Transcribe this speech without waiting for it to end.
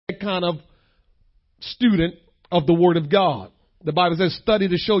kind of student of the Word of God. The Bible says, study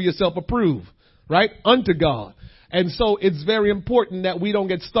to show yourself approved, right? Unto God. And so it's very important that we don't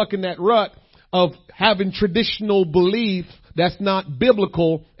get stuck in that rut of having traditional belief that's not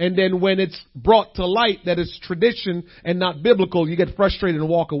biblical. And then when it's brought to light that it's tradition and not biblical, you get frustrated and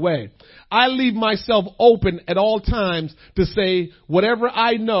walk away. I leave myself open at all times to say, whatever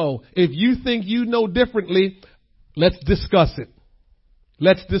I know, if you think you know differently, let's discuss it.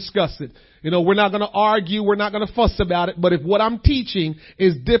 Let's discuss it. You know, we're not going to argue. We're not going to fuss about it. But if what I'm teaching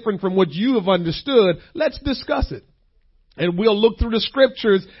is different from what you have understood, let's discuss it. And we'll look through the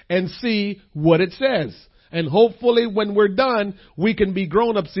scriptures and see what it says. And hopefully when we're done, we can be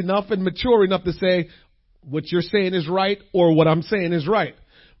grown-ups enough and mature enough to say what you're saying is right or what I'm saying is right.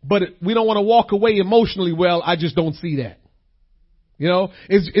 But we don't want to walk away emotionally. Well, I just don't see that. You know,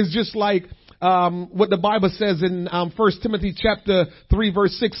 it's just like what the Bible says in 1 Timothy chapter 3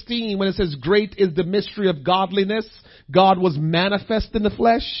 verse 16 when it says, great is the mystery of godliness. God was manifest in the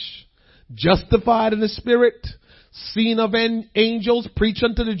flesh, justified in the spirit, seen of angels, preached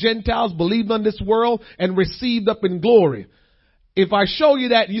unto the Gentiles, believed on this world, and received up in glory. If I show you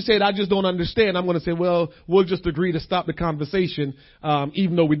that and you said, I just don't understand, I'm going to say, well, we'll just agree to stop the conversation,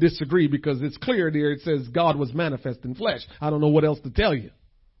 even though we disagree, because it's clear there. It says God was manifest in flesh. I don't know what else to tell you.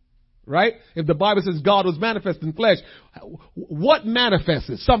 Right? If the Bible says God was manifest in flesh, what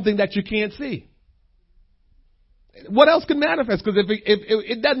manifests? Something that you can't see. What else can manifest? Because if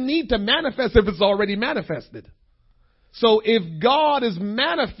it doesn't need to manifest if it's already manifested. So if God is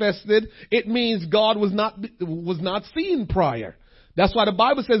manifested, it means God was not seen prior. That's why the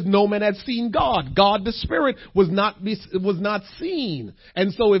Bible says no man had seen God. God, the Spirit, was not seen.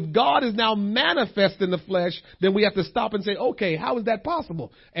 And so if God is now manifest in the flesh, then we have to stop and say, okay, how is that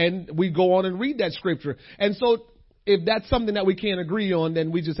possible? And we go on and read that scripture. And so if that's something that we can't agree on,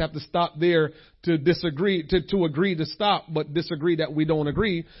 then we just have to stop there to disagree, to agree to stop, but disagree that we don't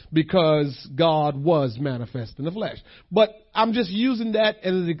agree because God was manifest in the flesh. But I'm just using that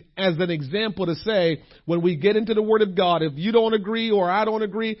as an example to say when we get into the Word of God, if you don't agree or I don't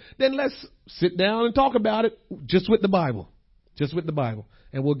agree, then let's sit down and talk about it just with the Bible,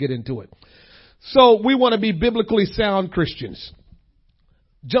 and we'll get into it. So we want to be biblically sound Christians.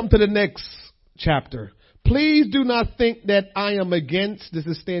 Jump to the next chapter. Please do not think that I am against, this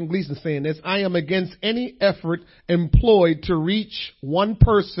is Stan Gleason saying this, I am against any effort employed to reach one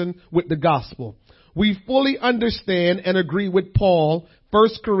person with the gospel. We fully understand and agree with Paul, 1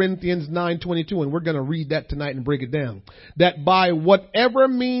 Corinthians 9:22, and we're going to read that tonight and break it down, that by whatever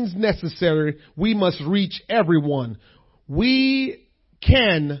means necessary, we must reach everyone we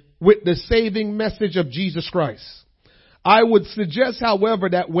can with the saving message of Jesus Christ. I would suggest, however,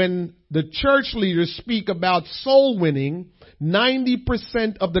 that when the church leaders speak about soul winning,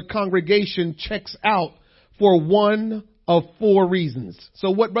 90% of the congregation checks out for one of four reasons.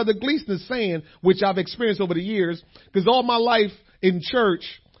 So what Brother Gleason is saying, which I've experienced over the years, because all my life in church,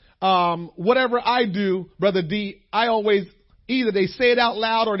 whatever I do, Brother D, I always, either they say it out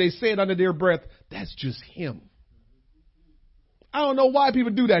loud or they say it under their breath. That's just him. I don't know why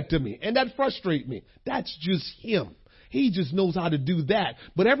people do that to me, and that frustrates me. That's just him. He just knows how to do that.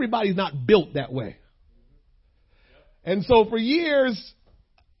 But everybody's not built that way. And so for years,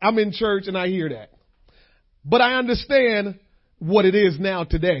 I'm in church and I hear that. But I understand what it is now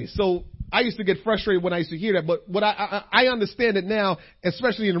today. So I used to get frustrated when I used to hear that. But what I understand it now,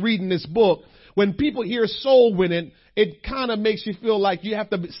 especially in reading this book. When people hear soul winning, it kind of makes you feel like you have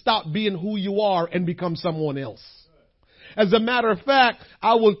to stop being who you are and become someone else. As a matter of fact,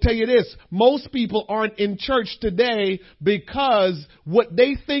 I will tell you this, most people aren't in church today because what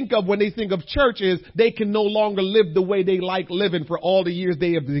they think of when they think of church is they can no longer live the way they like living for all the years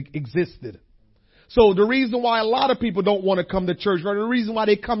they have existed. So the reason why a lot of people don't want to come to church, or the reason why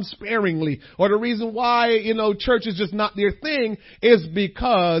they come sparingly, or the reason why, church is just not their thing is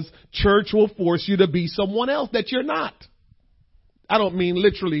because church will force you to be someone else that you're not. I don't mean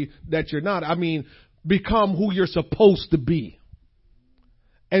literally that you're not. I mean, become who you're supposed to be.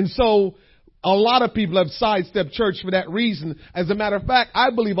 And so a lot of people have sidestepped church for that reason. As a matter of fact, I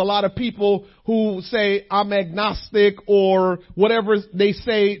believe a lot of people who say I'm agnostic or whatever they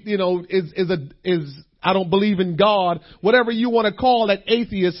say, is I don't believe in God, whatever you want to call that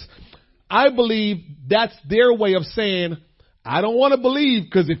atheist, I believe that's their way of saying, I don't want to believe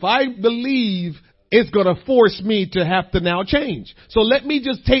because if I believe, it's going to force me to have to now change. So let me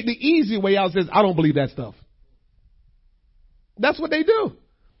just take the easy way out and says, I don't believe that stuff. That's what they do.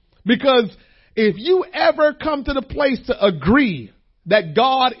 Because if you ever come to the place to agree that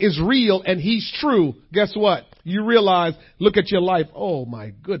God is real and he's true, guess what? you realize, look at your life. Oh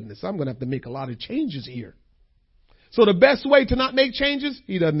my goodness, I'm going to have to make a lot of changes here. So the best way to not make changes,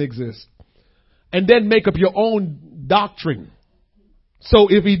 he doesn't exist. And then make up your own doctrine. So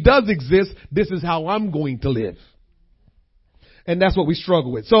if he does exist, this is how I'm going to live. And that's what we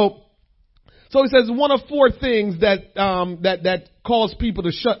struggle with. So he says one of four things that cause people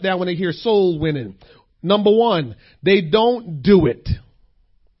to shut down when they hear soul winning. Number one, they don't do it.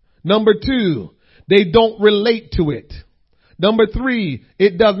 Number two, they don't relate to it. Number three,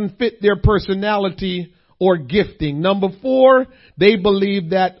 it doesn't fit their personality or gifting. Number four, they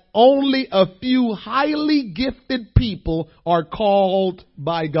believe that only a few highly gifted people are called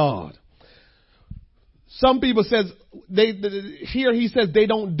by God. Some people says here he says they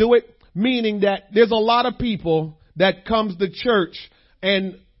don't do it, meaning that there's a lot of people that comes to church,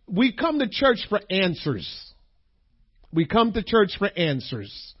 and we come to church for answers. We come to church for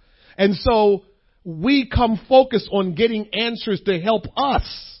answers. And so we come focused on getting answers to help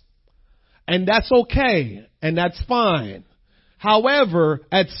us. And that's okay. And that's fine. However,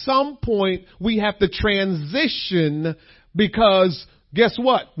 at some point we have to transition, because guess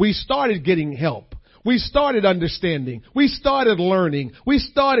what? We started getting help. We started understanding. We started learning. We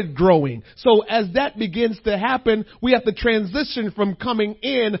started growing. So as that begins to happen, we have to transition from coming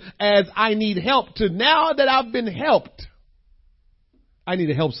in as I need help to now that I've been helped, I need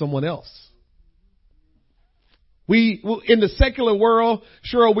to help someone else. In the secular world,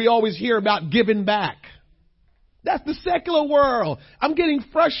 sure, we always hear about giving back. That's the secular world. I'm getting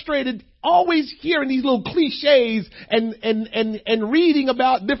frustrated always hearing these little cliches and reading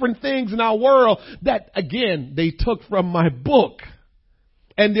about different things in our world that, again, they took from my book,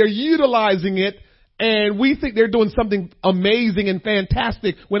 and they're utilizing it, and we think they're doing something amazing and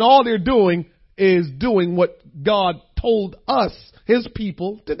fantastic when all they're doing is doing what God told us, his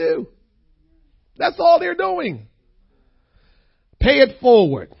people, to do. That's all they're doing. Pay it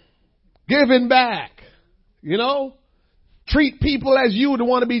forward. Giving back. You know, treat people as you would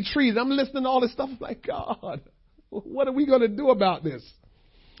want to be treated. I'm listening to all this stuff. I'm like, God, what are we going to do about this?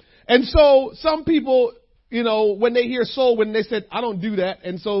 And so some people, you know, when they hear soul, when they said, I don't do that.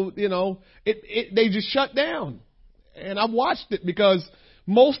 And so, you know, they just shut down. And I've watched it, because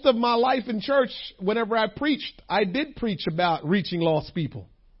most of my life in church, whenever I preached, I did preach about reaching lost people.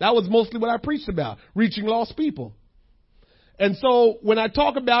 That was mostly what I preached about, reaching lost people. And so when I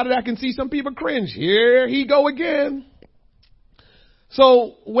talk about it, I can see some people cringe. Here he go again.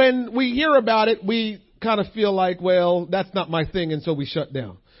 So when we hear about it, we kind of feel like, well, that's not my thing. And so we shut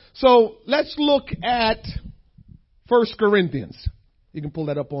down. So let's look at 1 Corinthians. You can pull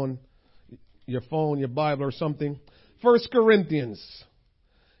that up on your phone, your Bible or something. 1 Corinthians.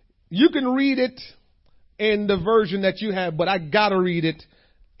 You can read it in the version that you have, but I got to read it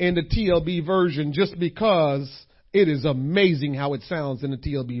in the TLB version just because it is amazing how it sounds in the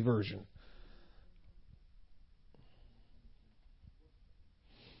TLB version.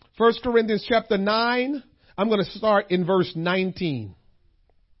 1 Corinthians chapter 9. I'm going to start in verse 19.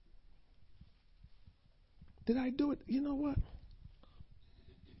 Did I do it? You know what?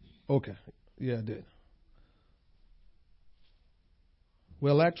 Okay. Yeah, I did.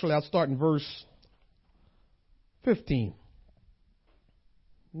 Well, actually, I'll start in verse 15.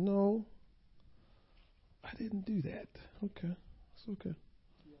 No. I didn't do that. Okay. It's okay.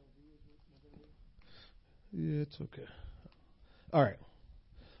 Yeah, it's okay. All right.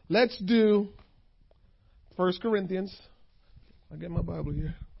 Let's do 1 Corinthians. I get my Bible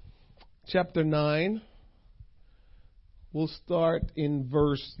here. Chapter 9. We'll start in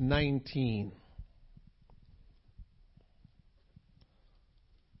verse 19.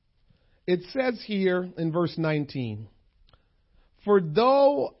 It says here in verse 19, for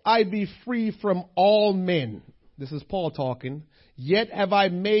though I be free from all men, this is Paul talking, yet have I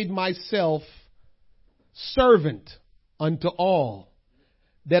made myself servant unto all,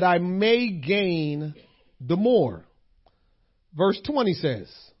 that I may gain the more. Verse 20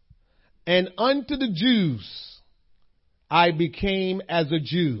 says, and unto the Jews I became as a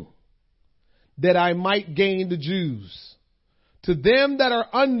Jew, that I might gain the Jews. To them that are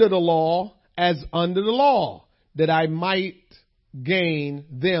under the law, as under the law, that I might gain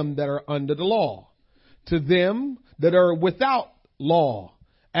them that are under the law. To them that are without law,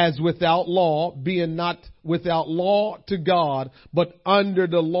 as without law, being not without law to God, but under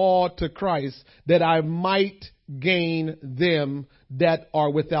the law to Christ, that I might gain them that are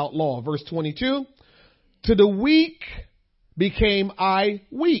without law. Verse 22, to the weak became I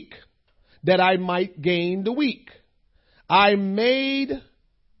weak, that I might gain the weak. I made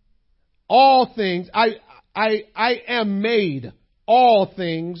all things, I am made all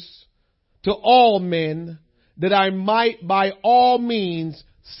things to all men, that I might by all means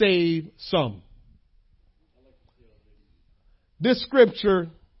save some. This scripture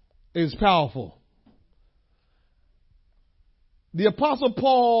is powerful. The Apostle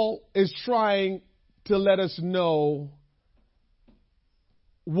Paul is trying to let us know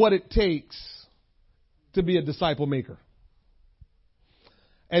what it takes to be a disciple maker.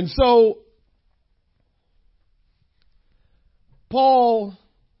 And so, Paul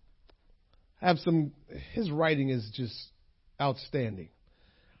his writing is just outstanding.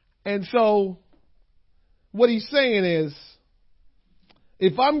 And so, what he's saying is,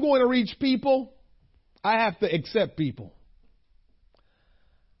 if I'm going to reach people, I have to accept people.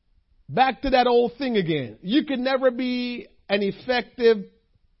 Back to that old thing again. You can never be an effective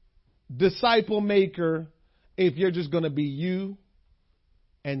disciple maker if you're just going to be you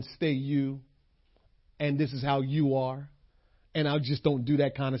and stay you. And this is how you are. And I just don't do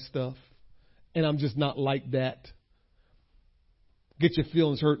that kind of stuff. And I'm just not like that. Get your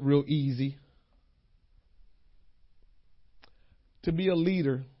feelings hurt real easy. To be a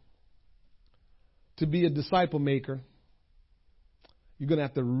leader, to be a disciple maker, you're going to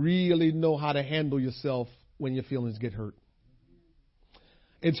have to really know how to handle yourself when your feelings get hurt.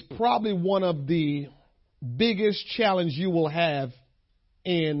 It's probably one of the biggest challenges you will have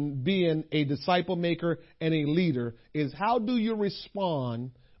in being a disciple maker and a leader is how do you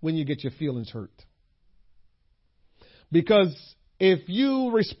respond when you get your feelings hurt? Because if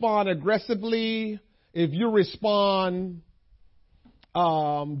you respond aggressively, if you respond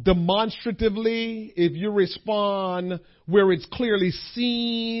demonstratively, if you respond where it's clearly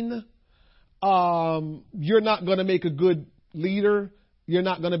seen, you're not going to make a good leader. You're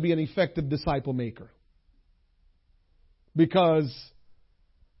not going to be an effective disciple maker. Because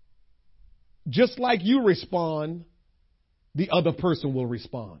just like you respond, the other person will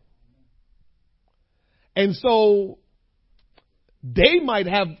respond. And so they might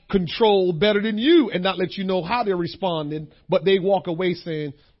have control better than you and not let you know how they're responding, but they walk away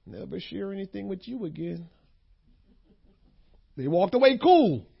saying, never share anything with you again. They walked away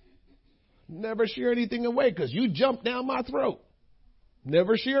cool. Never share anything away because you jumped down my throat.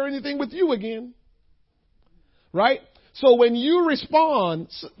 Never share anything with you again. Right? So when you respond,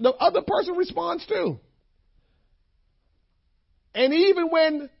 the other person responds too. And even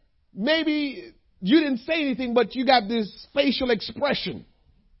when maybe you didn't say anything, but you got this facial expression.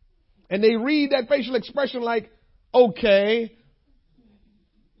 And they read that facial expression like, okay,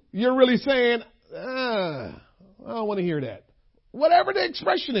 you're really saying, I don't want to hear that. Whatever the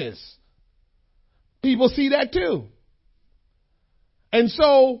expression is. People see that too. And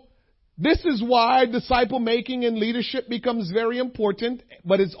so this is why disciple making and leadership becomes very important,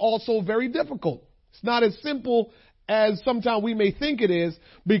 but it's also very difficult. It's not as simple as sometimes we may think it is,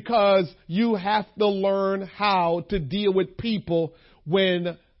 because you have to learn how to deal with people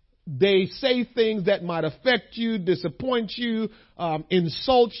when they say things that might affect you, disappoint you,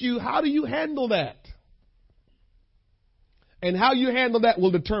 insult you. How do you handle that? And how you handle that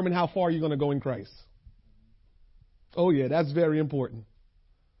will determine how far you're going to go in Christ. Oh yeah, that's very important.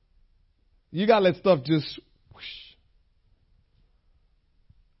 You got to let stuff just whoosh.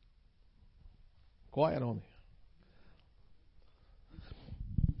 Quiet on me.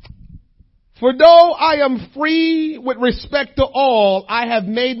 For though I am free with respect to all, I have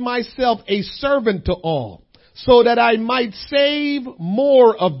made myself a servant to all, so that I might save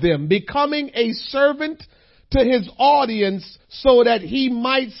more of them, becoming a servant to his audience so that he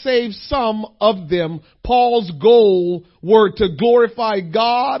might save some of them. Paul's goal were to glorify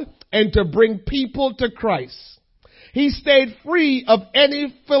God and to bring people to Christ. He stayed free of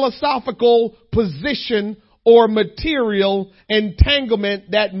any philosophical position or material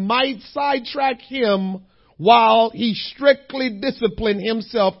entanglement that might sidetrack him while he strictly disciplined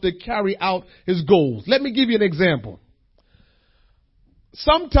himself to carry out his goals. Let me give you an example.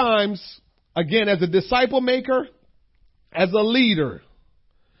 Sometimes, again, as a disciple maker, as a leader,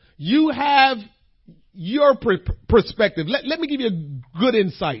 you have your perspective. Let me give you a good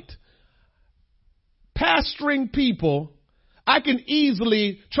insight. Pastoring people, I can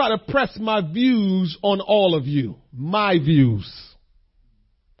easily try to press my views on all of you, my views.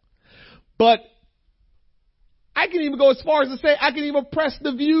 But I can even go as far as to say I can even press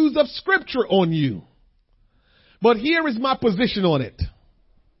the views of Scripture on you. But here is my position on it.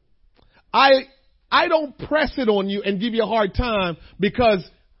 I don't press it on you and give you a hard time because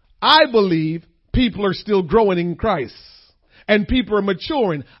I believe people are still growing in Christ and people are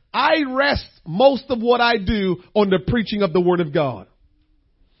maturing. I rest most of what I do on the preaching of the Word of God.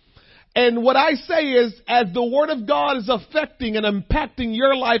 And what I say is, as the word of God is affecting and impacting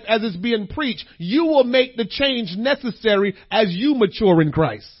your life as it's being preached, you will make the change necessary as you mature in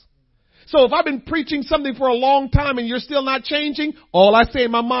Christ. So if I've been preaching something for a long time and you're still not changing, all I say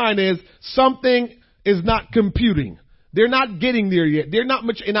in my mind is something is not computing. They're not getting there yet. They're not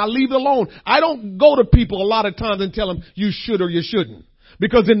much, and I leave it alone. I don't go to people a lot of times and tell them you should or you shouldn't.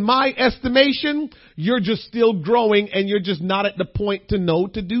 Because in my estimation, you're just still growing and you're just not at the point to know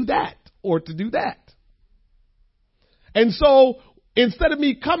to do that or to do that. And so instead of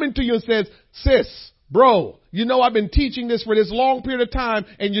me coming to you and says, sis, bro, you know, I've been teaching this for this long period of time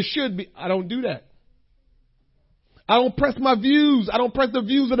and you should be. I don't do that. I don't press my views. I don't press the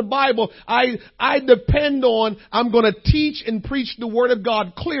views of the Bible. I depend on, I'm going to teach and preach the word of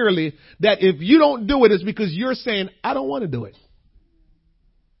God clearly, that if you don't do it, it's because you're saying, I don't want to do it.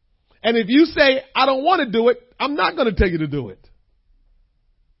 And if you say, I don't want to do it, I'm not going to tell you to do it.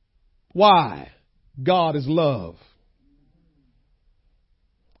 Why? God is love.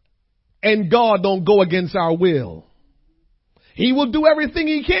 And God don't go against our will. He will do everything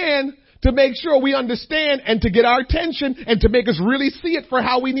he can to make sure we understand and to get our attention and to make us really see it for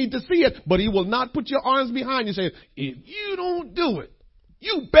how we need to see it. But he will not put your arms behind you saying, if you don't do it,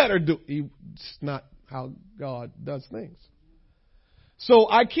 you better do it. It's not how God does things. So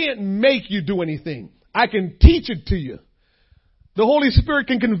I can't make you do anything. I can teach it to you. The Holy Spirit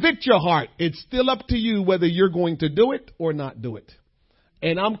can convict your heart. It's still up to you whether you're going to do it or not do it.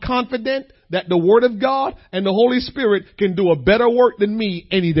 And I'm confident that the Word of God and the Holy Spirit can do a better work than me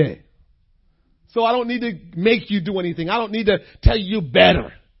any day. So I don't need to make you do anything. I don't need to tell you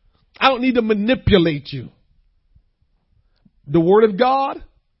better. I don't need to manipulate you. The Word of God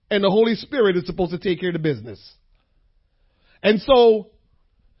and the Holy Spirit is supposed to take care of the business. And so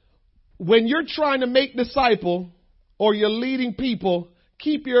when you're trying to make disciple or you're leading people,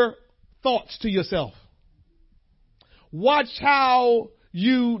 keep your thoughts to yourself. Watch how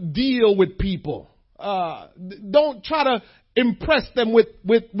you deal with people. Don't try to impress them with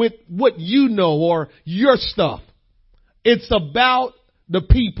what you know or your stuff. It's about the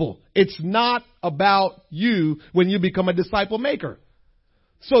people. It's not about you when you become a disciple maker.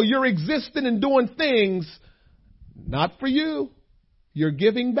 So you're existing and doing things not for you. You're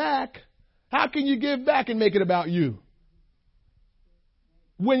giving back. How can you give back and make it about you?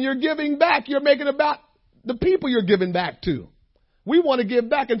 When you're giving back, you're making it about the people you're giving back to. We want to give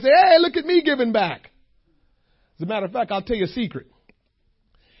back and say, hey, look at me giving back. As a matter of fact, I'll tell you a secret.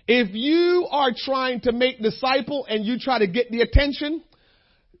 If you are trying to make disciple and you try to get the attention,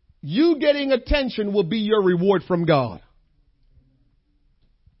 you getting attention will be your reward from God.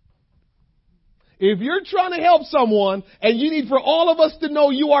 If you're trying to help someone and you need for all of us to know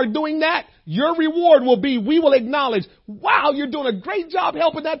you are doing that, your reward will be, we will acknowledge, wow, you're doing a great job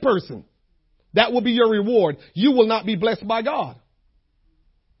helping that person. That will be your reward. You will not be blessed by God.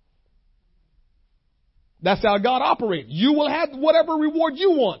 That's how God operates. You will have whatever reward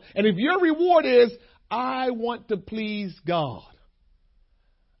you want. And if your reward is, I want to please God.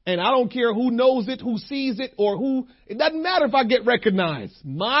 And I don't care who knows it, who sees it, or who, it doesn't matter if I get recognized.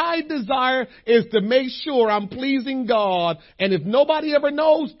 My desire is to make sure I'm pleasing God. And if nobody ever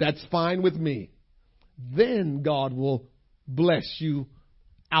knows, that's fine with me. Then God will bless you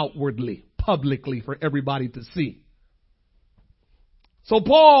outwardly, publicly, for everybody to see. So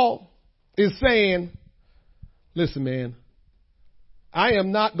Paul is saying, listen, man, I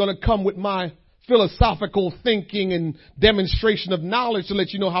am not going to come with my philosophical thinking and demonstration of knowledge to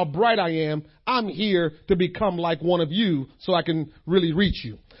let you know how bright I am. I'm here to become like one of you so I can really reach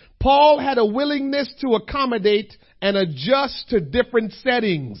you. Paul had a willingness to accommodate and adjust to different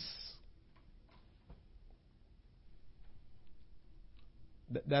settings.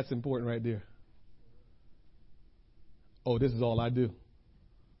 That's important right there. Oh, this is all I do.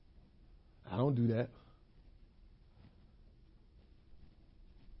 I don't do that.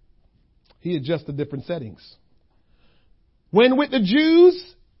 He adjusted different settings. When with the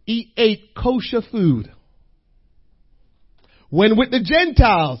Jews, he ate kosher food. When with the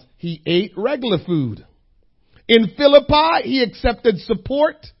Gentiles, he ate regular food. In Philippi, he accepted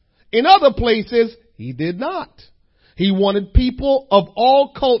support. In other places, he did not. He wanted people of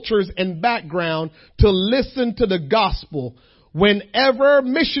all cultures and background to listen to the gospel. Whenever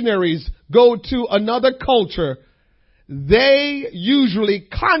missionaries go to another culture, they usually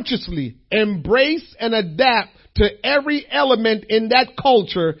consciously embrace and adapt to every element in that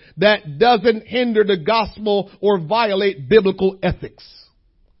culture that doesn't hinder the gospel or violate biblical ethics.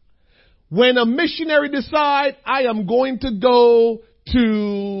 When a missionary decides, I am going to go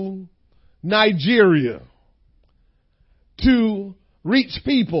to Nigeria to reach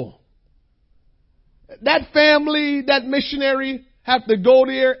people, that family, that missionary have to go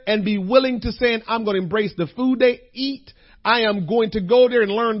there and be willing to say, I'm going to embrace the food they eat. I am going to go there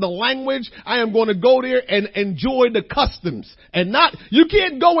and learn the language. I am going to go there and enjoy the customs. And not, you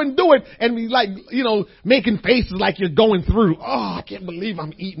can't go and do it and be like, making faces like you're going through. Oh, I can't believe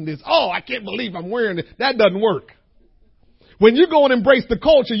I'm eating this. Oh, I can't believe I'm wearing it. That doesn't work. When you go and embrace the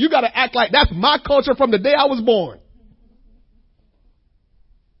culture, you got to act like that's my culture from the day I was born.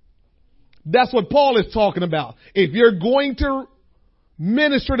 That's what Paul is talking about. If you're going to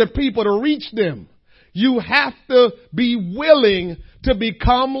minister to people, to reach them, you have to be willing to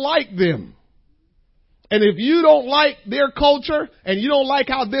become like them. And if you don't like their culture and you don't like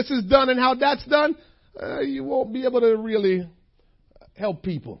how this is done and how that's done, you won't be able to really help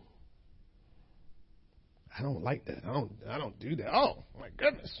people. I don't like that. I don't do that. Oh, my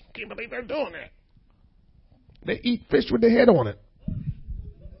goodness. Can't believe they're doing that. They eat fish with the head on it.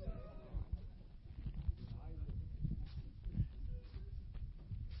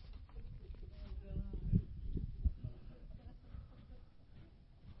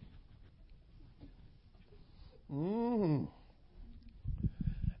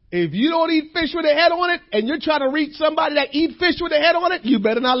 If you don't eat fish with a head on it and you're trying to reach somebody that eat fish with a head on it, you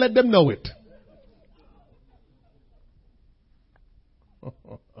better not let them know it.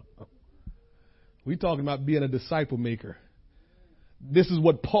 We're talking about being a disciple maker. This is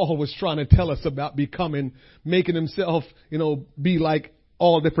what Paul was trying to tell us about becoming, making himself, be like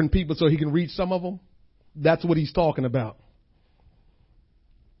all different people so he can reach some of them. That's what he's talking about.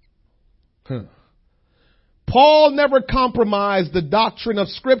 Paul never compromised the doctrine of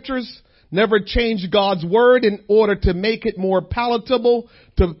scriptures, never changed God's word in order to make it more palatable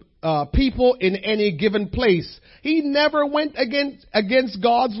to people in any given place. He never went against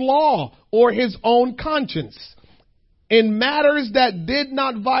God's law or his own conscience. In matters that did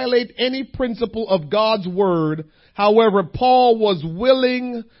not violate any principle of God's word, however, Paul was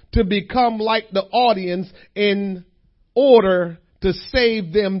willing to become like the audience in order to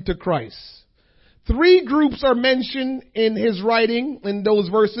save them to Christ. 3 groups are mentioned in his writing in those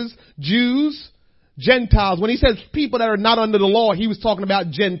verses: Jews, Gentiles. When he says people that are not under the law, he was talking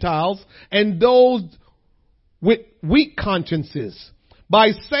about Gentiles, and those with weak consciences.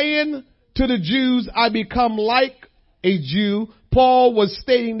 By saying to the Jews, I become like a Jew, Paul was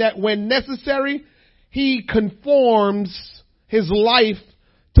stating that when necessary, he conforms his life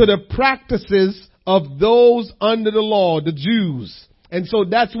to the practices of those under the law, the Jews. And so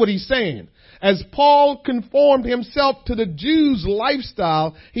that's what he's saying. As Paul conformed himself to the Jews'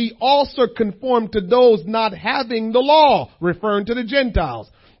 lifestyle, he also conformed to those not having the law, referring to the Gentiles.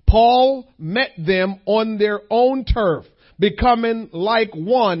 Paul met them on their own turf, becoming like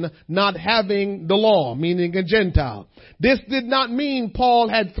one not having the law, meaning a Gentile. This did not mean Paul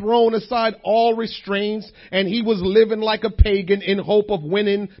had thrown aside all restraints and he was living like a pagan in hope of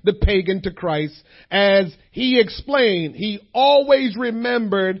winning the pagan to Christ. As he explained, he always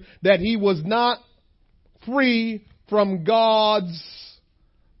remembered that he was not free from God's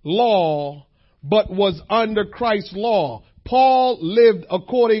law, but was under Christ's law. Paul lived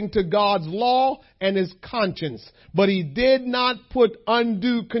according to God's law and his conscience, but he did not put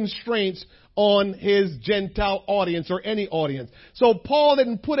undue constraints on his Gentile audience or any audience. So Paul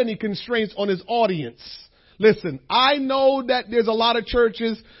didn't put any constraints on his audience. Listen, I know that there's a lot of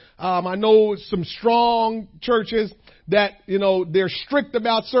churches. I know some strong churches that, they're strict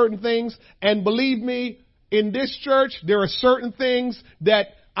about certain things. And believe me, in this church, there are certain things that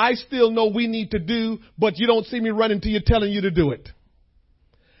I still know we need to do, but you don't see me running to you telling you to do it.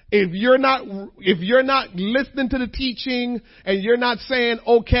 If you're not listening to the teaching and you're not saying,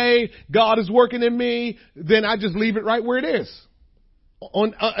 okay, God is working in me, then I just leave it right where it is.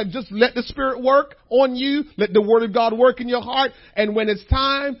 Just let the Spirit work on you. Let the Word of God work in your heart. And when it's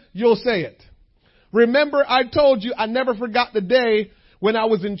time, you'll say it. Remember, I told you I never forgot the day when I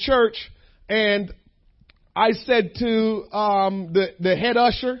was in church and I said to the head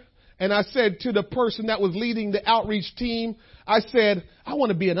usher, and I said to the person that was leading the outreach team, I said, I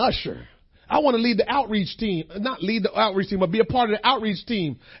want to be an usher. I want to lead the outreach team, not lead the outreach team, but be a part of the outreach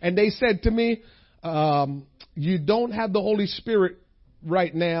team. And they said to me, you don't have the Holy Spirit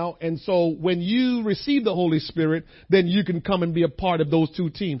right now. And so when you receive the Holy Spirit, then you can come and be a part of those 2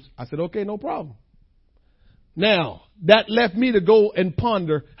 teams. I said, okay, no problem. Now, that left me to go and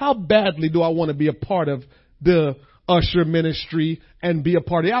ponder, how badly do I want to be a part of the usher ministry and be a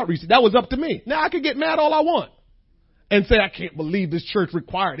part of the outreach? That was up to me. Now, I could get mad all I want and say, I can't believe this church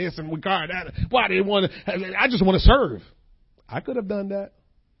required this and required that. Why they want to, I just want to serve. I could have done that.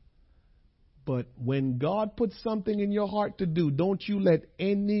 But when God puts something in your heart to do, don't you let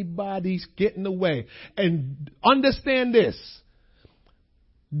anybody get in the way. And understand this.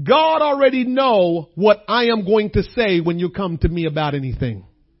 God already know what I am going to say when you come to me about anything.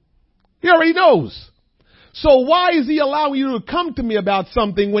 He already knows. So why is he allowing you to come to me about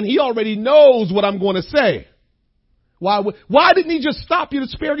something when he already knows what I'm going to say? Why didn't he just stop you to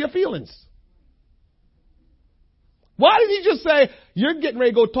spare your feelings? Why didn't he just say, you're getting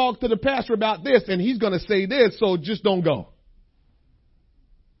ready to go talk to the pastor about this and he's going to say this, so just don't go.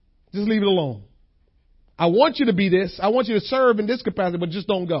 Just leave it alone. I want you to be this. I want you to serve in this capacity, but just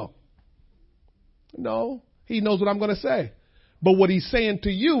don't go. No, he knows what I'm going to say. But what he's saying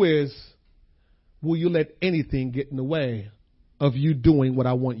to you is, will you let anything get in the way of you doing what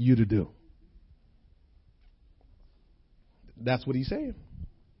I want you to do? That's what he's saying.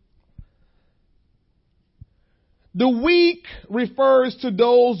 The weak refers to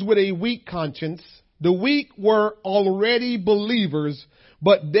those with a weak conscience. The weak were already believers,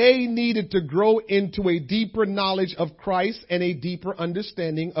 but they needed to grow into a deeper knowledge of Christ and a deeper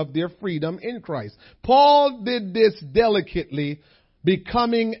understanding of their freedom in Christ. Paul did this delicately,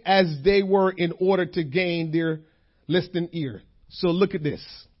 becoming as they were in order to gain their listening ear. So look at this.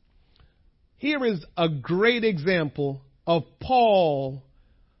 Here is a great example of Paul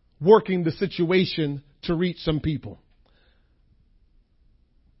working the situation to reach some people.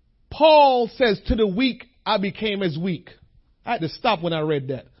 Paul says, to the weak, I became as weak. I had to stop when I read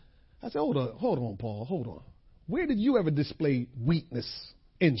that. I said, hold on, Paul, hold on. Where did you ever display weakness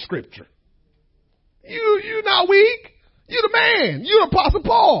in Scripture? You're not weak. You're the man. You're Apostle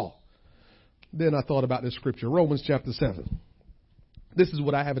Paul. Then I thought about this scripture, Romans chapter 7. This is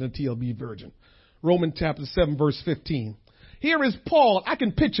what I have in a TLB version. Romans chapter 7, verse 15. Here is Paul. I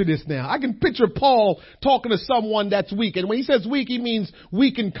can picture this now. I can picture Paul talking to someone that's weak. And when he says weak, he means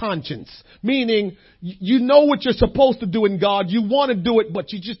weak in conscience. Meaning, you know what you're supposed to do in God. You want to do it,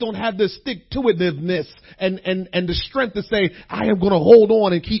 but you just don't have the stick-to-itiveness and the strength to say, I am going to hold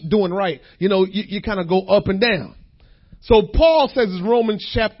on and keep doing right. You know, you kind of go up and down. So Paul says in Romans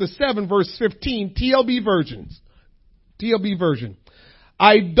chapter 7, verse 15, TLB version.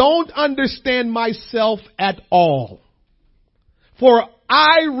 I don't understand myself at all. For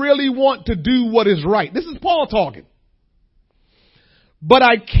I really want to do what is right. This is Paul talking. But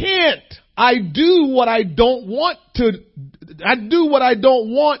I can't. I do what I don't want to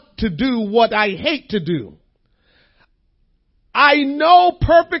do what I hate to do. I know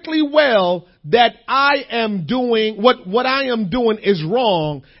perfectly well that I am doing what I am doing is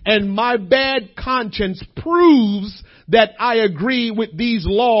wrong, and my bad conscience proves that I agree with these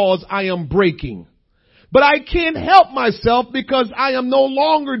laws I am breaking. But I can't help myself because I am no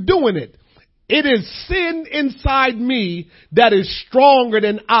longer doing it. It is sin inside me that is stronger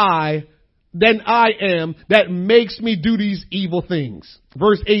than I am that makes me do these evil things.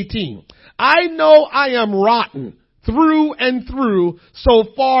 Verse 18. I know I am rotten through and through so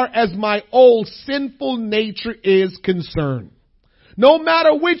far as my old sinful nature is concerned. No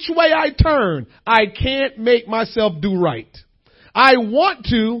matter which way I turn, I can't make myself do right. I want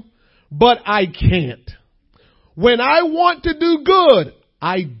to, but I can't. When I want to do good,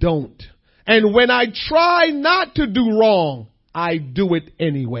 I don't. And when I try not to do wrong, I do it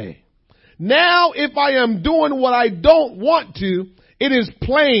anyway. Now, if I am doing what I don't want to, it is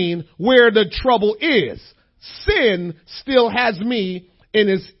plain where the trouble is. Sin still has me in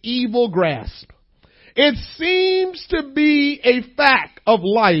its evil grasp. It seems to be a fact of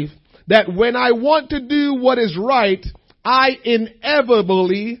life that when I want to do what is right, I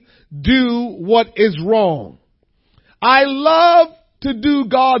inevitably do what is wrong. I love to do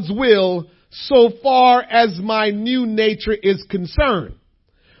God's will so far as my new nature is concerned.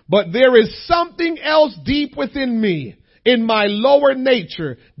 But there is something else deep within me, in my lower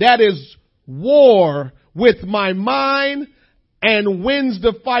nature, that is war with my mind and wins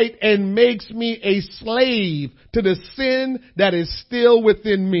the fight and makes me a slave to the sin that is still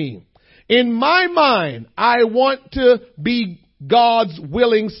within me. In my mind, I want to be God's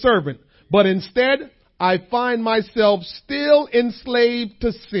willing servant, but instead, I find myself still enslaved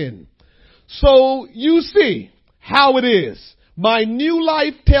to sin. So you see how it is. My new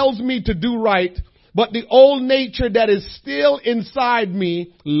life tells me to do right, but the old nature that is still inside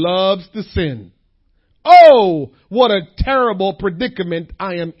me loves to sin. Oh, what a terrible predicament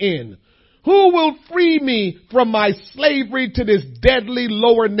I am in. Who will free me from my slavery to this deadly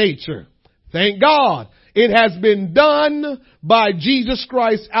lower nature? Thank God. It has been done by Jesus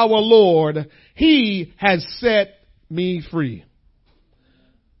Christ our Lord. He has set me free.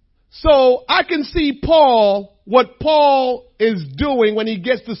 So I can see what Paul is doing when he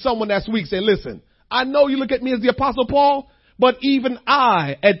gets to someone that's weak. Say, listen, I know you look at me as the Apostle Paul, but even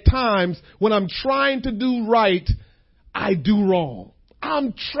I, at times, when I'm trying to do right, I do wrong.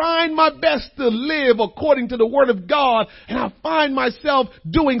 I'm trying my best to live according to the Word of God, and I find myself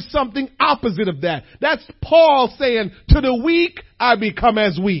doing something opposite of that. That's Paul saying, to the weak, I become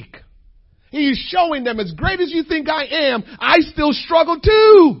as weak. He's showing them, as great as you think I am, I still struggle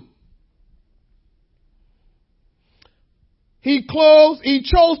too. He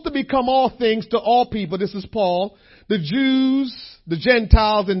chose to become all things to all people. This is Paul. The Jews, the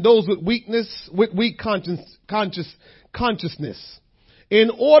Gentiles, and those with weak consciousness.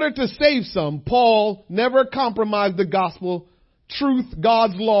 In order to save some, Paul never compromised the gospel, truth,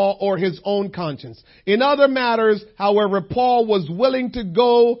 God's law, or his own conscience. In other matters, however, Paul was willing to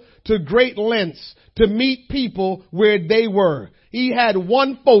go to great lengths to meet people where they were. He had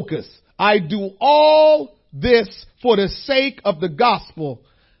one focus. I do all this for the sake of the gospel,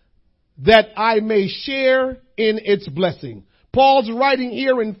 that I may share in its blessing. Paul's writing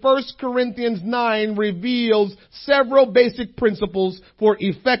here in 1 Corinthians 9 reveals several basic principles for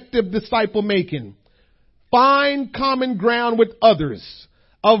effective disciple making. Find common ground with others.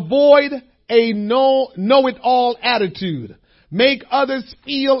 Avoid a know-it-all attitude. Make others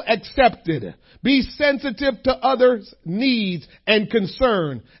feel accepted. Be sensitive to others' needs and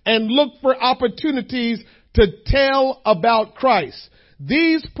concern, and look for opportunities to tell about Christ.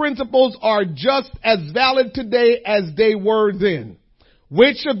 These principles are just as valid today as they were then.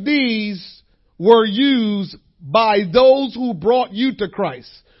 Which of these were used by those who brought you to Christ?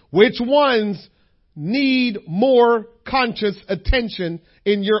 Which ones need more conscious attention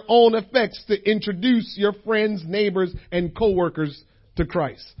in your own effects to introduce your friends, neighbors, and coworkers to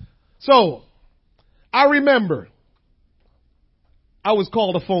Christ? So, I remember I was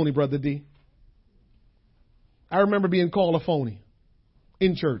called a phony, Brother D. I remember being called a phony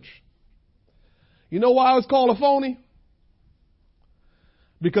in church. You know why I was called a phony?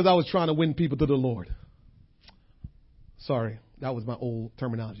 Because I was trying to win people to the Lord. Sorry, that was my old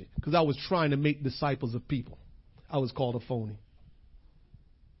terminology. Because I was trying to make disciples of people. I was called a phony.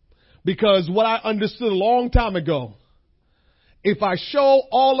 Because what I understood a long time ago, if I show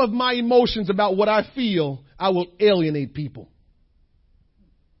all of my emotions about what I feel, I will alienate people.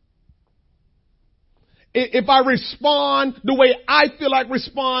 If I respond the way I feel like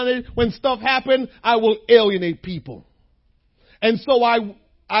responding when stuff happens, I will alienate people. And so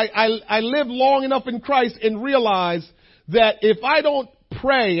I lived long enough in Christ and realized that if I don't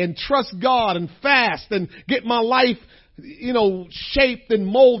pray and trust God and fast and get my life, shaped and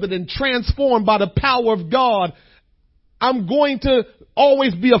molded and transformed by the power of God, I'm going to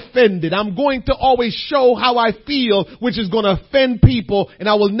always be offended. I'm going to always show how I feel, which is going to offend people, and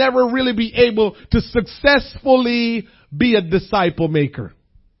I will never really be able to successfully be a disciple maker.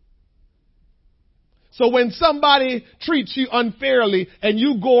 So when somebody treats you unfairly and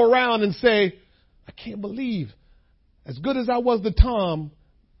you go around and say, I can't believe, as good as I was to Tom,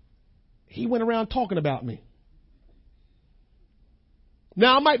 he went around talking about me.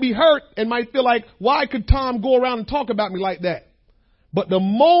 Now, I might be hurt and might feel like, why could Tom go around and talk about me like that? But the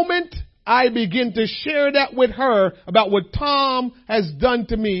moment I begin to share that with her about what Tom has done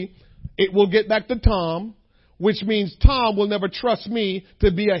to me, it will get back to Tom, which means Tom will never trust me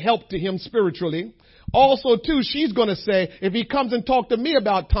to be a help to him spiritually. Also, too, she's going to say, if he comes and talk to me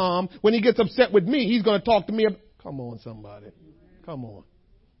about Tom, when he gets upset with me, he's going to talk to me. Come on, somebody. Come on.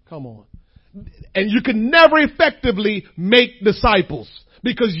 And you can never effectively make disciples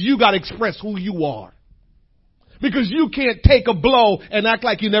because you got to express who you are. Because you can't take a blow and act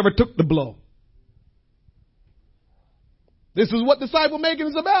like you never took the blow. This is what disciple making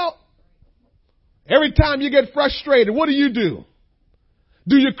is about. Every time you get frustrated, what do?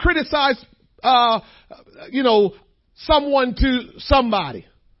 Do you criticize, someone to somebody?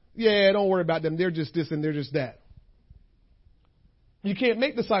 Yeah, don't worry about them. They're just this and they're just that. You can't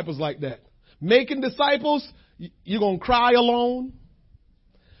make disciples like that. Making disciples, you're going to cry alone.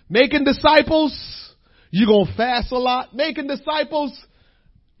 Making disciples, you're going to fast a lot. Making disciples,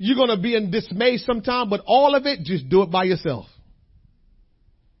 you're going to be in dismay sometime, but all of it, just do it by yourself.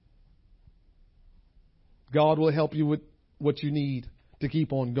 God will help you with what you need to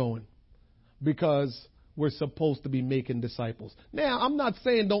keep on going because we're supposed to be making disciples. Now, I'm not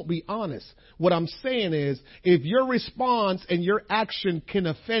saying don't be honest. What I'm saying is if your response and your action can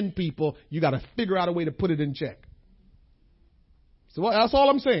offend people, you got to figure out a way to put it in check. So that's all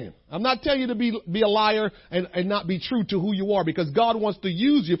I'm saying. I'm not telling you to be a liar and not be true to who you are, because God wants to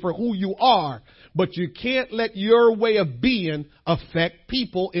use you for who you are. But you can't let your way of being affect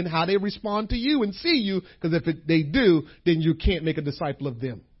people in how they respond to you and see you, because if they do, then you can't make a disciple of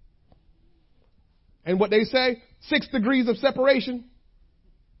them. And what they say, 6 degrees of separation.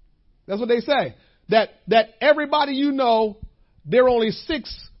 That's what they say. That everybody you know, there are only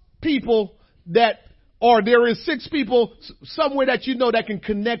 6 people or there is 6 people somewhere that you know that can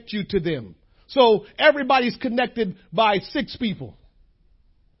connect you to them. So everybody's connected by 6 people.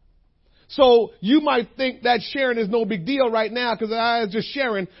 So you might think that sharing is no big deal right now because I was just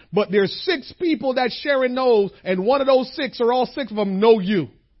sharing, but there's 6 people that Sharon knows, and one of those 6 or all 6 of them know you.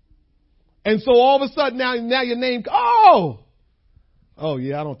 And so all of a sudden now your name, oh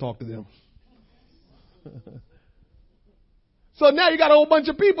yeah, I don't talk to them. So now you got a whole bunch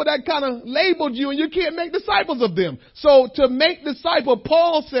of people that kind of labeled you, and you can't make disciples of them. So to make disciple,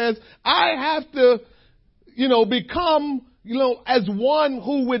 Paul says, I have to, become, as one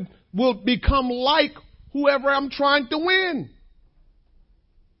who will become like whoever I'm trying to win.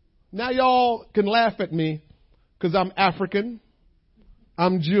 Now y'all can laugh at me because I'm African.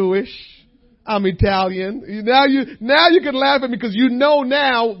 I'm Jewish. I'm Italian. Now you can laugh at me because you know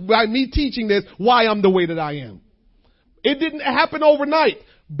now by me teaching this why I'm the way that I am. It didn't happen overnight,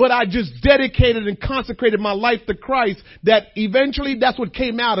 but I just dedicated and consecrated my life to Christ that eventually that's what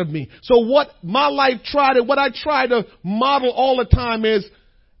came out of me. So what I try to model all the time is,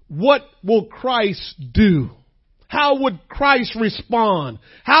 what will Christ do? How would Christ respond?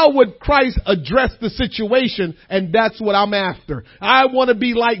 How would Christ address the situation? And that's what I'm after. I want to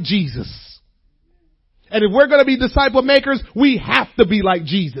be like Jesus. And if we're going to be disciple makers, we have to be like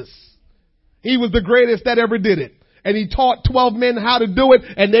Jesus. He was the greatest that ever did it. And he taught 12 men how to do it,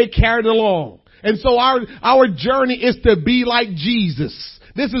 and they carried it along. And so our journey is to be like Jesus.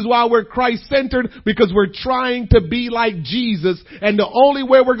 This is why we're Christ-centered, because we're trying to be like Jesus. And the only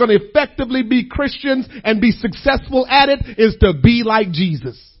way we're going to effectively be Christians and be successful at it is to be like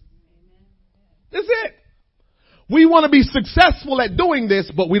Jesus. That's it. We want to be successful at doing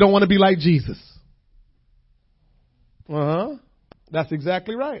this, but we don't want to be like Jesus. That's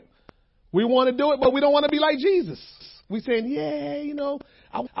exactly right. We want to do it, but we don't want to be like Jesus. We're saying,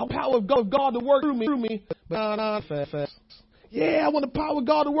 I power of God to work through me. But fast. Yeah, I want the power of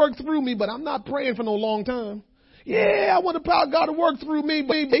God to work through me, but I'm not praying for no long time. Yeah, I want the power of God to work through me,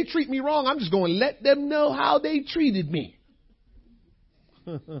 but if they treat me wrong, I'm just going to let them know how they treated me.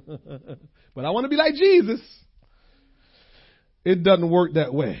 But I want to be like Jesus. It doesn't work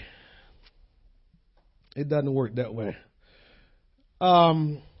that way. It doesn't work that way.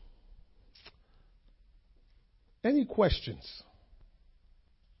 Any questions?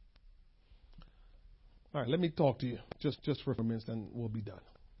 All right, let me talk to you just for a minute, and we'll be done.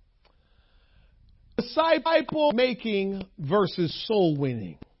 Disciple making versus soul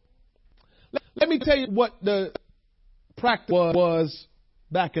winning. Let me tell you what the practice was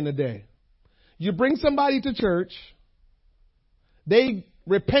back in the day. You bring somebody to church, they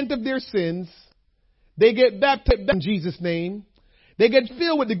repent of their sins, they get baptized in Jesus' name, they get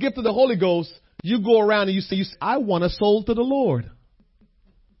filled with the gift of the Holy Ghost. You go around and you say, I want a soul to the Lord.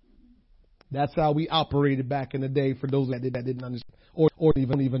 That's how we operated back in the day for those that didn't understand or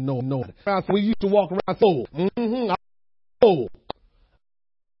even know it. We used to walk around soul. Soul.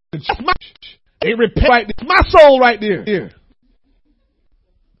 They repent right there. My soul right there. Here.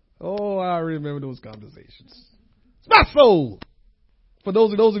 Oh, I remember those conversations. It's my soul. For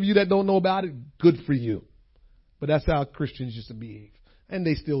those of you that don't know about it, good for you. But that's how Christians used to behave. And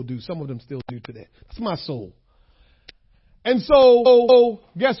they still do. Some of them still do today. That's my soul. And so,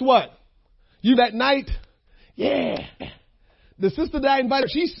 guess what? You that night, yeah. The sister that I invited,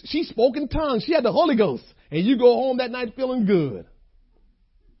 she spoke in tongues. She had the Holy Ghost. And you go home that night feeling good.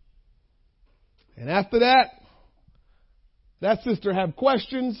 And after that sister have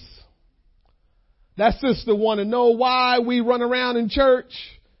questions. That sister want to know why we run around in church.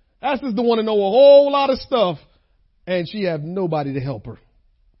 That sister want to know a whole lot of stuff. And she have nobody to help her.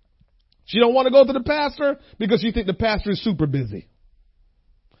 She don't want to go to the pastor because she think the pastor is super busy.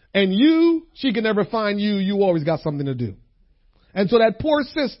 And she can never find you. You always got something to do. And so that poor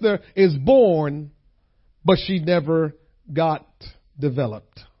sister is born, but she never got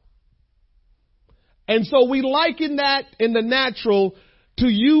developed. And so we liken that in the natural to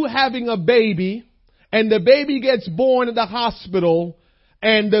you having a baby, and the baby gets born in the hospital,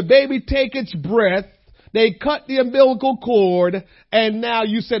 and the baby take its breath. They cut the umbilical cord, and now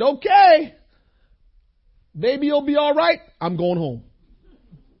you said, okay, baby, you'll be all right. I'm going home.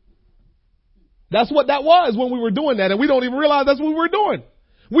 That's what that was when we were doing that. And we don't even realize that's what we were doing.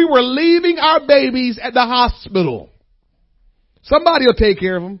 We were leaving our babies at the hospital. Somebody will take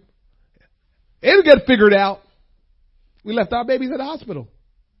care of them. It'll get figured out. We left our babies at the hospital.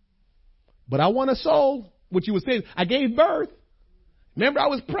 But I want a soul, what you were saying. I gave birth. Remember, I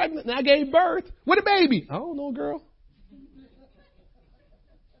was pregnant and I gave birth with a baby. I don't know, girl.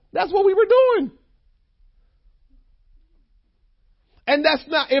 That's what we were doing. And that's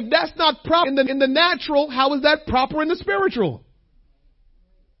not, if that's not proper in the natural, how is that proper in the spiritual?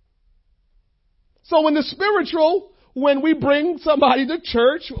 So in the spiritual, when we bring somebody to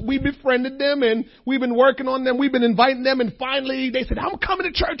church, we befriended them and we've been working on them. We've been inviting them, and finally they said, I'm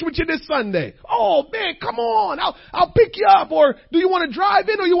coming to church with you this Sunday. Oh man, come on. I'll pick you up. Or do you want to drive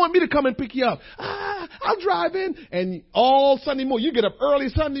in or you want me to come and pick you up? I'll drive in. And all Sunday morning, you get up early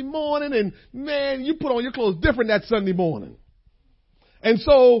Sunday morning and man, you put on your clothes different that Sunday morning. And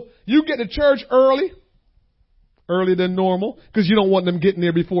so you get to church earlier than normal because you don't want them getting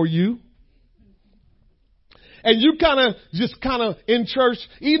there before you. And you kind of in church,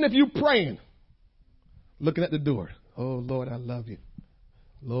 even if you praying, looking at the door. Oh, Lord, I love you.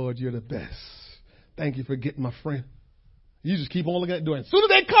 Lord, you're the best. Thank you for getting my friend. You just keep on looking at the door. As soon as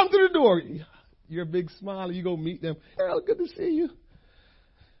they come through the door, you're a big smile. You go meet them. Girl, good to see you.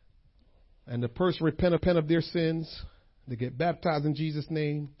 And the person repent of their sins. They get baptized in Jesus'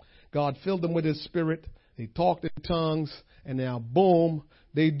 name. God filled them with His Spirit. They talked in tongues. And now, boom,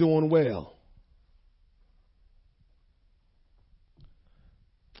 they doing well.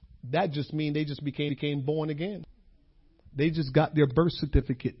 That just means they just became born again. They just got their birth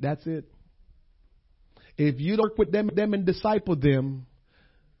certificate. That's it. If you don't work with them and disciple them,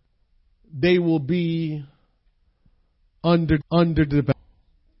 they will be underdeveloped.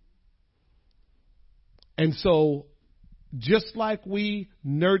 And so, just like we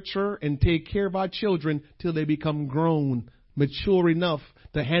nurture and take care of our children till they become grown, mature enough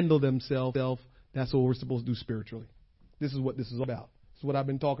to handle themselves, that's what we're supposed to do spiritually. This is what this is about. This is what I've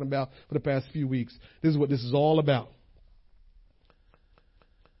been talking about for the past few weeks. This is what this is all about.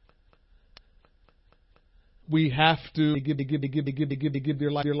 We have to give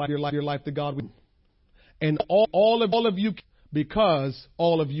their life to God. And all of you, because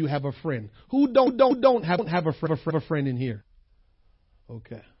all of you have a friend. Who don't have a friend in here?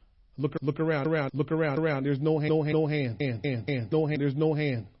 Okay. Look around. There's no hand. There's no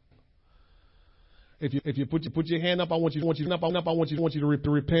hand. If you put your hand up, I want you to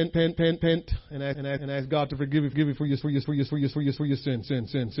repent and ask God to forgive you for your sins.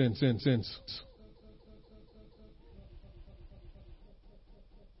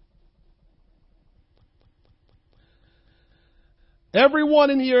 Everyone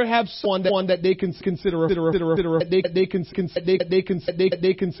in here have someone that they can consider one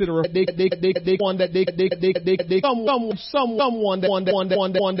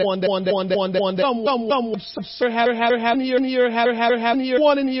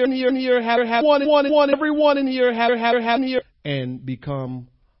and become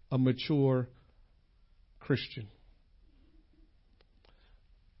a mature Christian.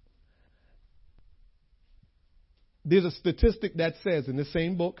 There's a statistic that says in the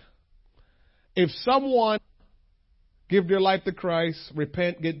same book, if someone give their life to Christ,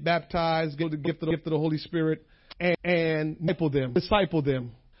 repent, get baptized, give the gift of the Holy Spirit, and disciple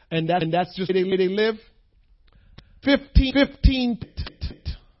them, and that's just the way they live, 15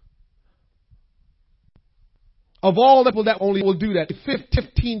 of all the people that only will do that,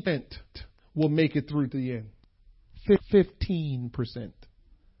 15% will make it through to the end. 15%.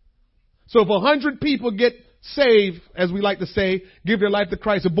 So if 100 people get saved, as we like to say, give their life to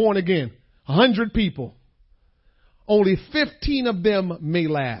Christ, are born again, 100 people, only 15 of them may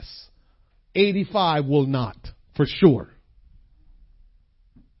last. 85 will not, for sure.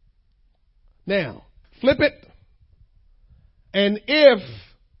 Now, flip it. And if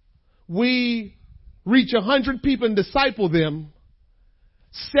we reach 100 people and disciple them,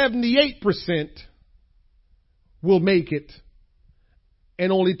 78% will make it,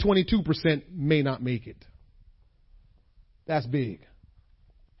 and only 22% may not make it. That's big.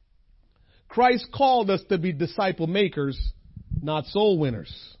 Christ called us to be disciple makers, not soul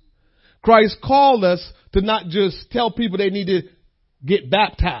winners. Christ called us to not just tell people they need to get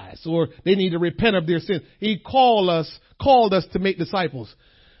baptized or they need to repent of their sins. He called us to make disciples.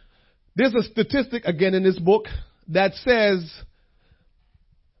 There's a statistic again in this book that says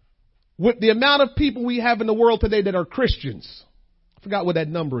with the amount of people we have in the world today that are Christians, I forgot what that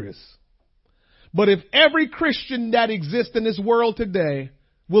number is. But if every Christian that exists in this world today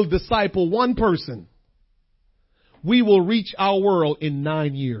will disciple one person, we will reach our world in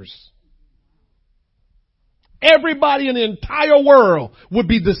 9 years. Everybody in the entire world would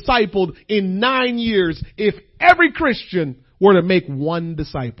be discipled in 9 years if every Christian were to make one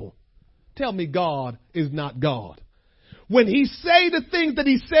disciple. Tell me God is not God. When he say the things that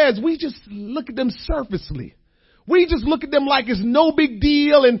he says, we just look at them surfacely. We just look at them like it's no big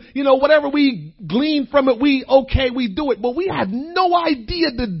deal, and whatever we glean from it, we do it. But we have no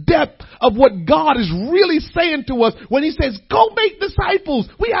idea the depth of what God is really saying to us when he says, go make disciples.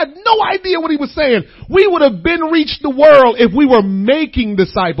 We had no idea what he was saying. We would have been reached the world if we were making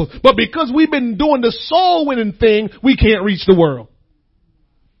disciples. But because we've been doing the soul winning thing, we can't reach the world.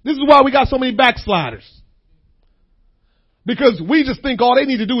 This is why we got so many backsliders. Because we just think all they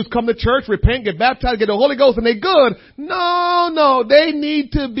need to do is come to church, repent, get baptized, get the Holy Ghost, and they're good. No. They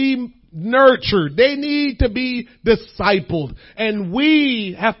need to be nurtured. They need to be discipled. And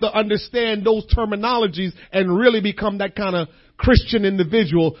we have to understand those terminologies and really become that kind of Christian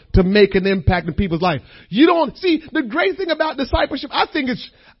individual to make an impact in people's life. You don't see the great thing about discipleship. I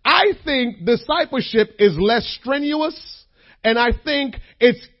think discipleship is less strenuous, and I think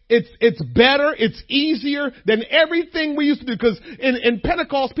it's better, it's easier than everything we used to do. Because in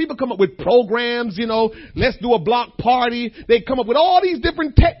Pentecost, people come up with programs, let's do a block party. They come up with all these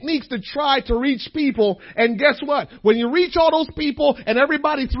different techniques to try to reach people. And guess what? When you reach all those people and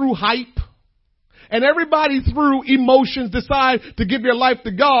everybody through hype and everybody through emotions decide to give your life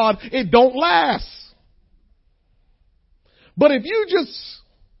to God, it don't last. But if you just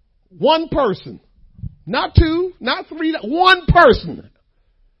one person, not two, not three, one person,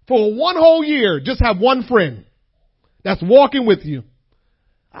 for one whole year, just have one friend that's walking with you.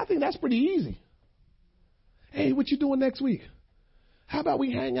 I think that's pretty easy. Hey, what you doing next week? How about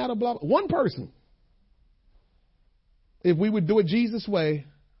we hang out a block? One person. If we would do it Jesus' way,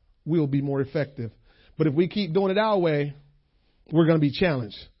 we'll be more effective. But if we keep doing it our way, we're going to be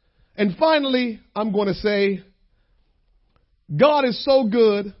challenged. And finally, I'm going to say, God is so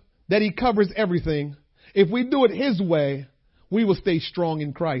good that he covers everything. If we do it his way, we will stay strong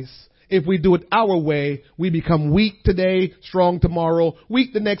in Christ. If we do it our way, we become weak today, strong tomorrow,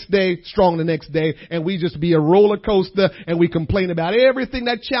 weak the next day, strong the next day, and we just be a roller coaster and we complain about everything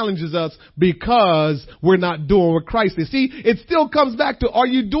that challenges us because we're not doing what Christ is. See, it still comes back to, are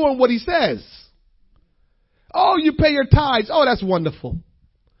you doing what he says? Oh, you pay your tithes. Oh, that's wonderful.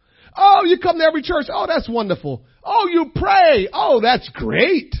 Oh, you come to every church. Oh, that's wonderful. Oh, you pray. Oh, that's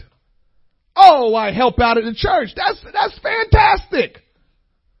great. Oh, I help out at the church. That's fantastic.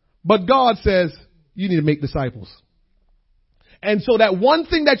 But God says you need to make disciples. And so that one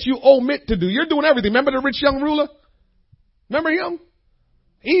thing that you omit to do, you're doing everything. Remember the rich young ruler? Remember him?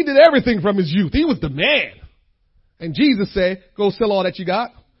 He did everything from his youth. He was the man. And Jesus said, go sell all that you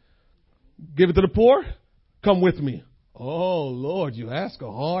got. Give it to the poor. Come with me. Oh, Lord, you ask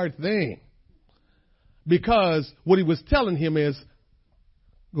a hard thing. Because what he was telling him is,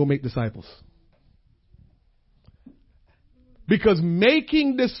 go make disciples. Because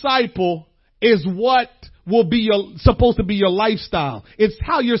making disciple is what will be supposed to be your lifestyle. It's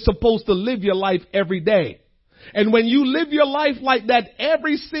how you're supposed to live your life every day. And when you live your life like that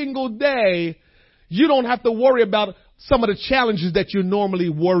every single day, you don't have to worry about some of the challenges that you normally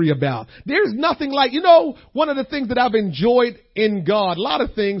worry about. There's nothing like, one of the things that I've enjoyed in God, a lot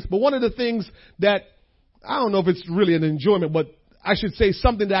of things, but one of the things that, I don't know if it's really an enjoyment, but I should say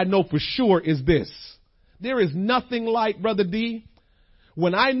something that I know for sure is this. There is nothing like, Brother D,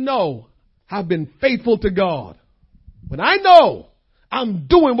 when I know I've been faithful to God, when I know I'm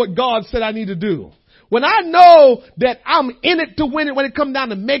doing what God said I need to do, when I know that I'm in it to win it when it comes down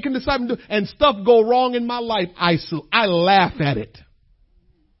to making disciples and stuff go wrong in my life, I laugh at it.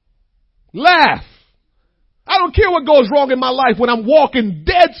 Laugh. I don't care what goes wrong in my life when I'm walking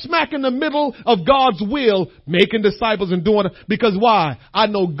dead smack in the middle of God's will, making disciples and doing it. Because why? I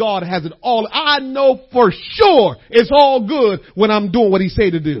know God has it all. I know for sure it's all good when I'm doing what he say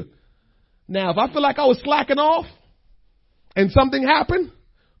to do. Now, if I feel like I was slacking off and something happened,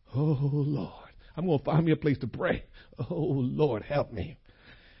 oh Lord, I'm going to find me a place to pray. Oh Lord, help me.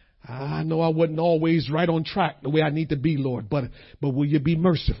 I know I wasn't always right on track the way I need to be, Lord, but will you be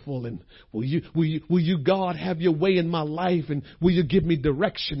merciful, and will you, God, have your way in my life, and will you give me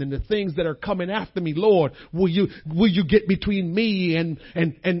direction in the things that are coming after me, Lord? Will you get between me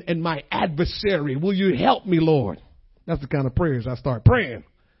and my adversary? Will you help me, Lord? That's the kind of prayers I start praying.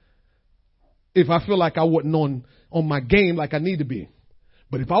 If I feel like I wasn't on my game like I need to be.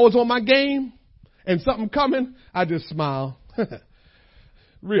 But if I was on my game and something coming, I just smile.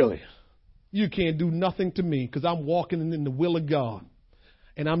 Really, you can't do nothing to me because I'm walking in the will of God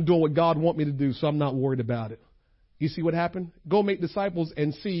and I'm doing what God wants me to do, so I'm not worried about it. You see what happened? Go make disciples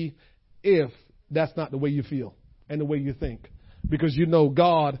and see if that's not the way you feel and the way you think, because you know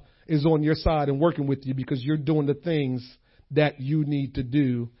God is on your side and working with you because you're doing the things that you need to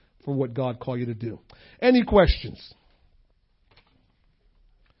do for what God called you to do. Any questions?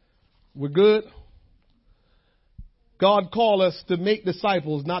 We're good? God called us to make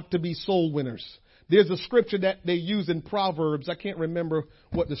disciples, not to be soul winners. There's a scripture that they use in Proverbs. I can't remember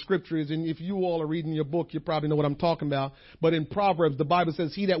what the scripture is. And if you all are reading your book, you probably know what I'm talking about. But in Proverbs, the Bible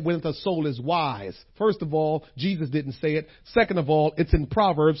says, he that winneth a soul is wise. First of all, Jesus didn't say it. Second of all, it's in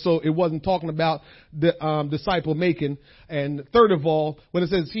Proverbs, so it wasn't talking about the disciple making. And third of all, when it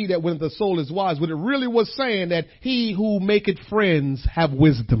says he that winneth a soul is wise, what it really was saying that he who maketh friends have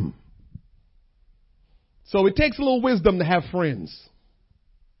wisdom. So it takes a little wisdom to have friends.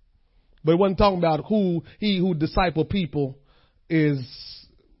 But it wasn't talking about he who disciple people is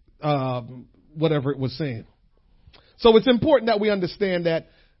whatever it was saying. So it's important that we understand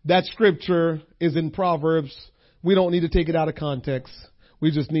that scripture is in Proverbs. We don't need to take it out of context. We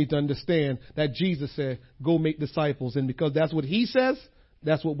just need to understand that Jesus said, go make disciples. And because that's what he says,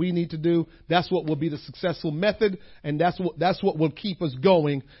 that's what we need to do. That's what will be the successful method. And that's what will keep us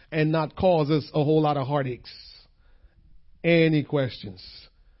going and not cause us a whole lot of heartaches. Any questions?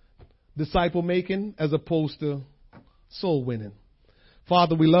 Disciple making as opposed to soul winning.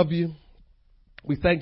 Father, we love you. We thank you.